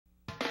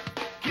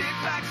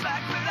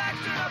relax,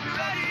 turn up your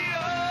radio.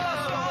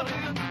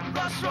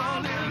 Rush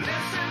on in,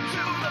 listen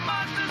to the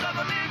monsters of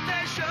a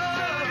midday show.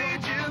 Dirty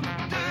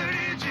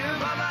Jim,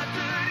 Baba,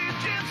 Dirty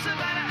Jim,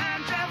 Savannah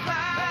and Jeff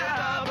Howe. Hey,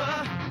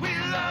 Baba, we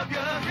love you.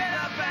 Get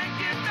up and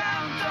get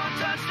down, don't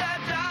touch that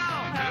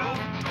dial.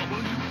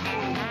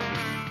 L-W-O.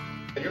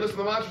 You're listening to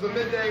the Monsters of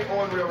Midday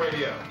on Real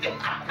Radio.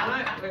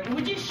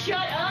 Would you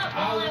shut up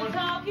while I'm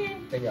talking?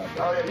 Oh,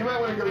 yeah, you might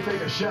want to go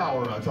take a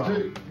shower on time.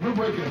 Dude, we're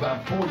breaking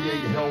about 48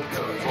 health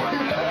codes.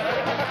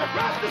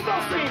 Ross, this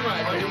don't seem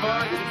right. On your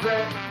mark,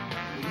 set,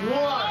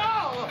 one.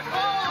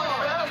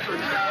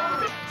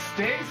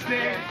 Sting.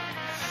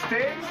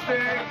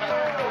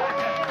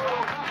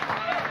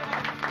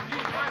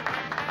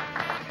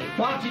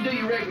 Why don't you do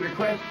your regular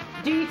question?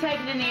 Do you take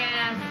it in the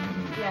ass?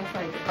 Yes,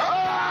 I do.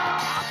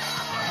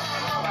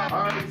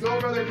 All right, so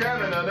Brother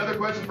Kevin, another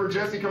question for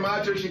Jessie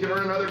Camacho. She can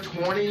earn another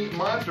 20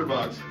 Monster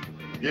Bucks.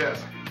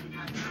 Yes.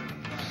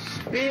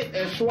 Spit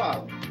and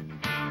swallow.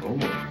 Oh,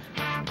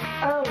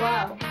 Oh,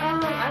 wow.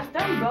 I've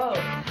done both.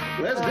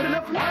 Well, that's good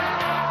enough for you.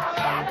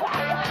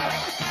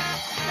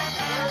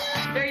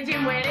 Dirty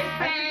Jim wet his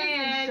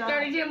pants.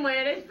 Dirty Jim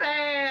wet his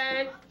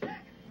pants.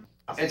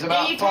 It's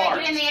about Do you farts.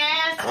 take it in the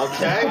ass?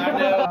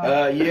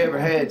 okay. You ever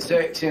had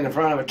sex in the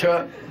front of a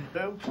truck?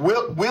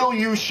 Will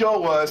you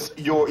show us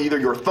either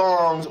your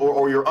thongs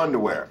or your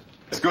underwear?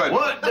 It's good.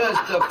 What does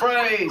the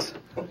phrase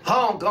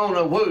honk on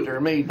a wooter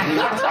mean? Do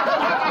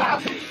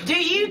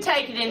you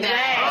take it in the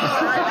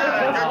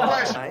ass? Good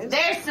question.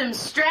 There's some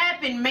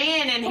strapping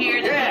men in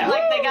here that look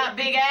like they got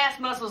big ass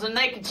muscles and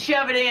they could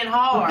shove it in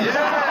hard.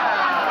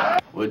 Yeah.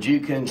 Would you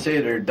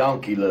consider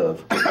donkey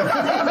love?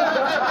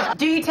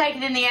 Do you take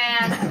it in the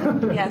ass?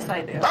 Yes,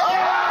 I do.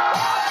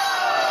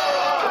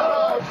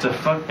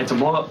 It's a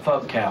blow-up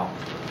fuck cow.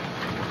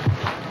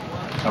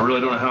 I really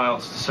don't know how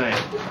else to say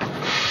it.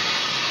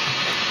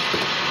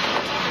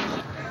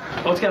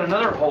 Oh, it's got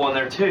another hole in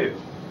there, too.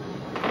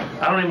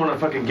 I don't even want to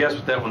fucking guess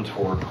what that one's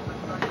for.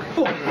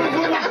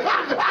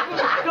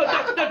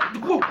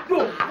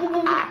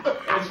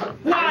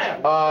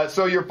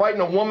 So you're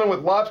fighting a woman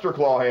with lobster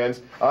claw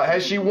hands.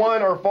 Has she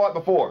won or fought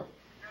before?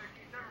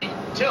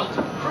 Tilt,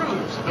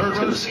 cruise, third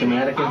row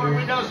schematic in here.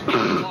 windows,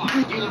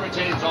 dealer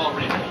retains all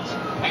rebates.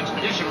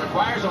 Expedition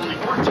requires only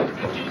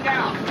 14.50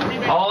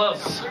 down. All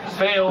else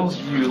fails,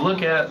 you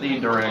look at the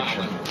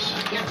directions.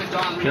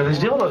 You know, these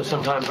dildos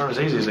sometimes aren't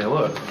as easy as they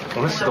look.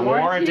 Well, this is the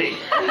warranty.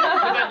 Put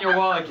that in your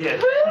wallet, kid.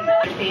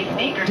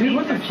 Dude,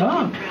 what the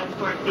fuck?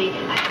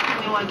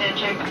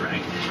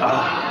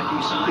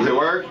 Does it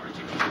work?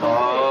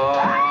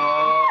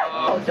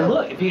 And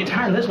look, if you get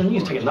tired of this one, you can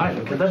just take a knife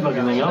and cut that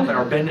fucking thing off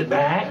or bend it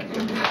back.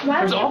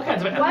 There's all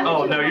kinds of...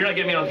 Oh, no, you're not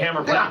getting me on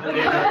camera.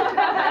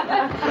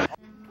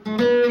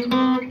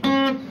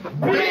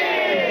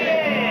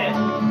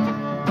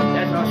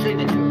 That's our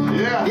signature.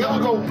 Yeah. Here we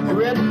go. You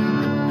ready?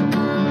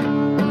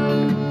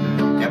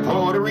 That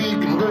Puerto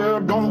Rican girl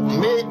don't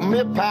make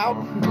me pout.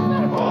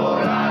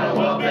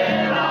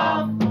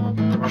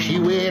 She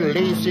wear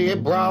lacy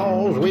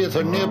bras with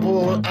her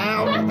nipple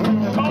out.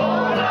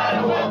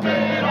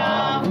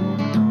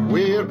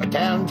 Well, a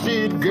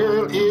talented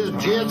girl is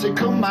Jessie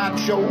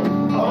Camacho.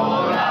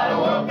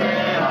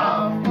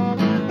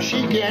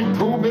 She can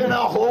poop in a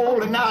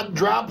hole and not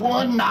drop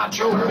one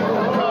nacho.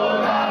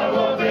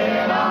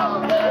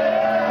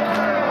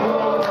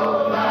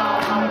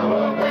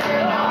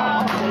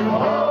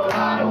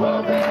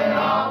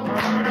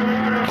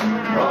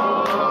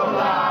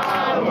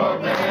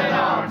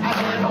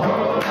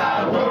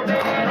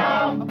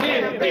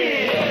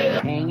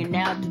 Hanging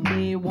out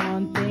today,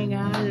 one thing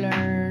I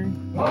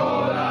learned.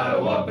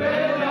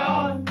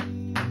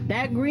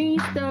 That green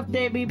stuff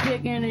they be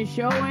picking, it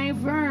sure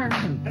ain't fern.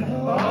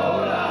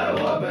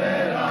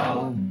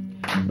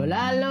 But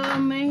I love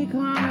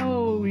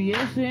Mexicano,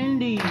 yes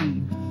indeed.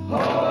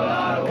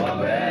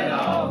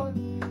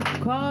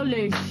 Call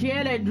it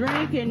share that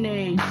drink and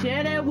then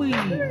share that weed.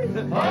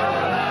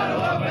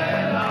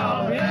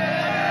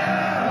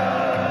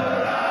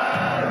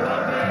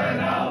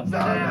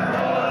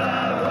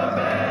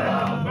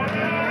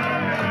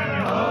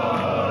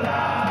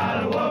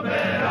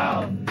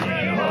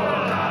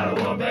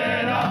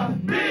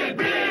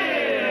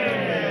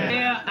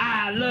 Yeah,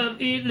 I love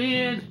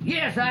Italians.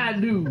 Yes, I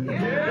do.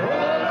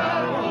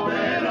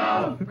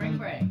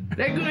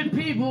 They're good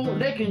people.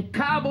 They can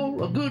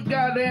cobble a good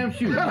goddamn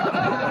shoe.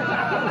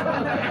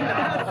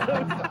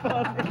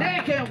 They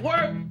can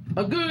work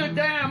a good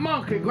damn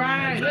monkey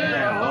grind.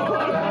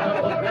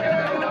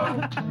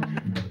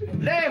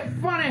 They're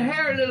funny,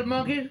 hairy little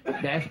monkeys.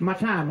 That's my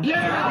timer.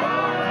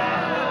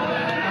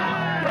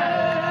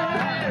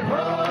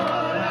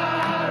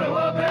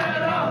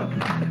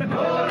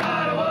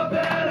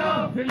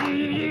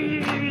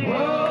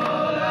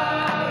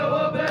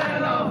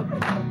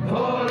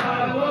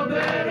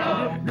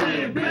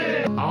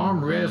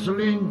 Arm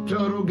wrestling,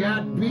 Turtle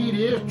got beat,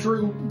 it's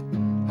true.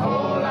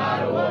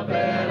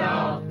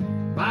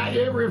 By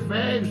every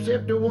fag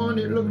except the one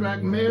that looked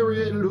like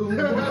Mary Lou.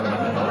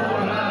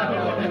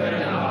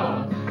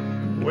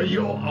 Where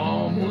your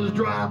arm was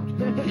dropped,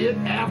 hit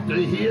after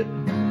hit.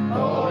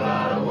 Whole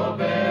lot of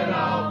whooping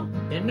off.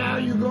 And now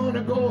you're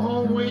gonna go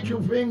home with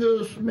your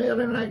fingers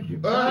smelling like you.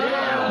 Whole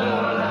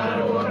lot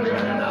of whooping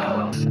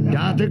off.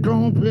 Dr.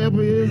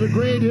 Culpepper is the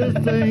greatest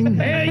thing.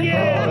 Hell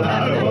yeah! Whole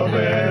lot of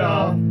whooping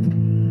off.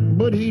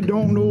 But he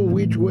don't know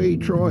which way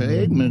Troy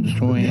Aikman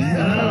swings.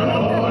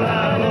 Whole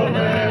lot of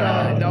whooping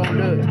off. Don't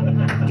do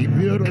it. He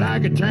built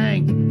like a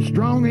tank,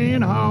 strong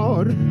and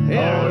hard.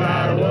 Whole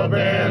lot of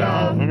whooping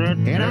off.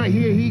 And I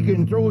hear he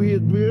can throw his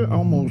beer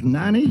almost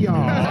 90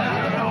 yards.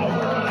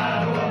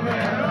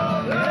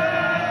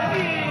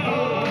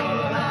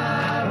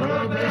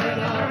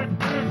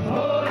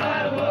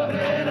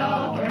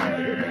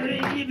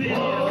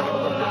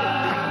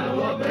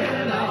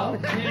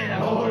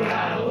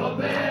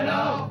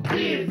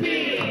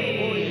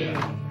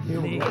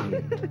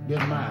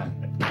 Get mine.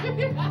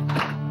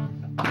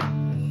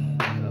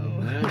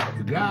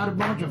 Got a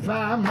bunch of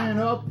firemen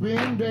up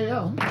in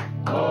there.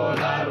 Whole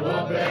lot of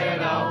whooping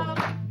off.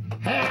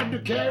 Had to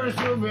carry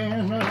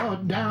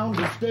Savannah down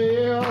the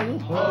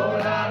stairs. Whole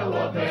lot of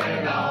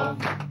whooping off.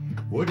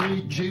 When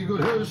he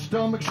jiggled, her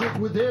stomach shook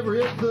with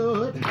every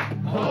thud.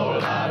 Whole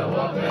lot of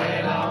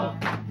whooping off.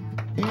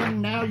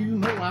 And now you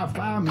know our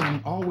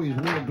firemen always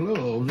wear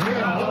gloves.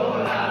 Whole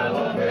lot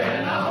of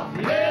whooping off.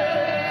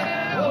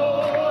 Yeah,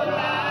 whole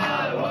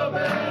lot of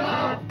whooping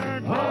off.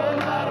 Whole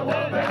lot of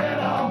whooping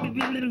off.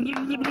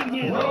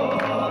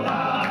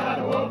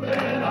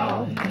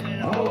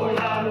 Whole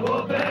lot of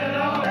whooping off.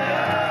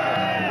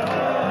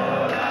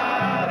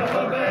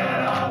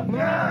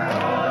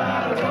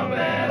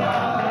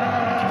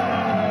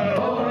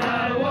 Whole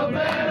lot of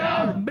whooping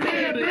off.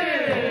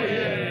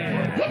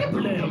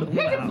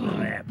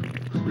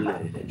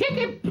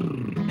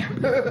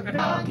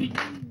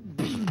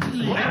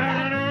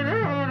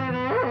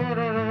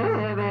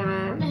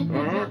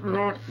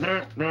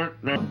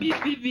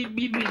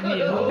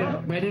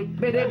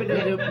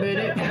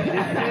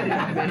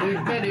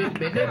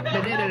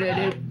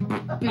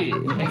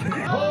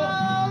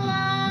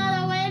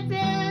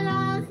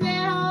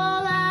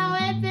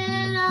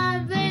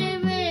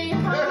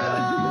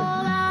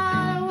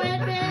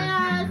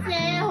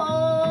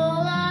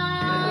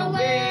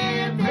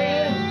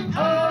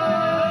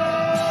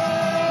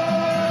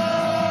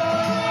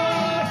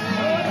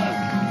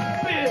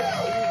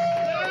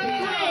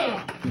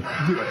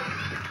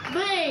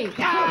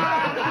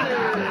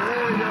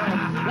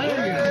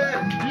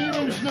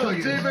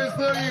 Cheap and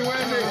Snoogie,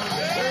 Wendy.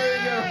 There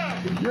you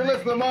go. You're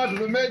listening to March of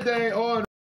the Midday on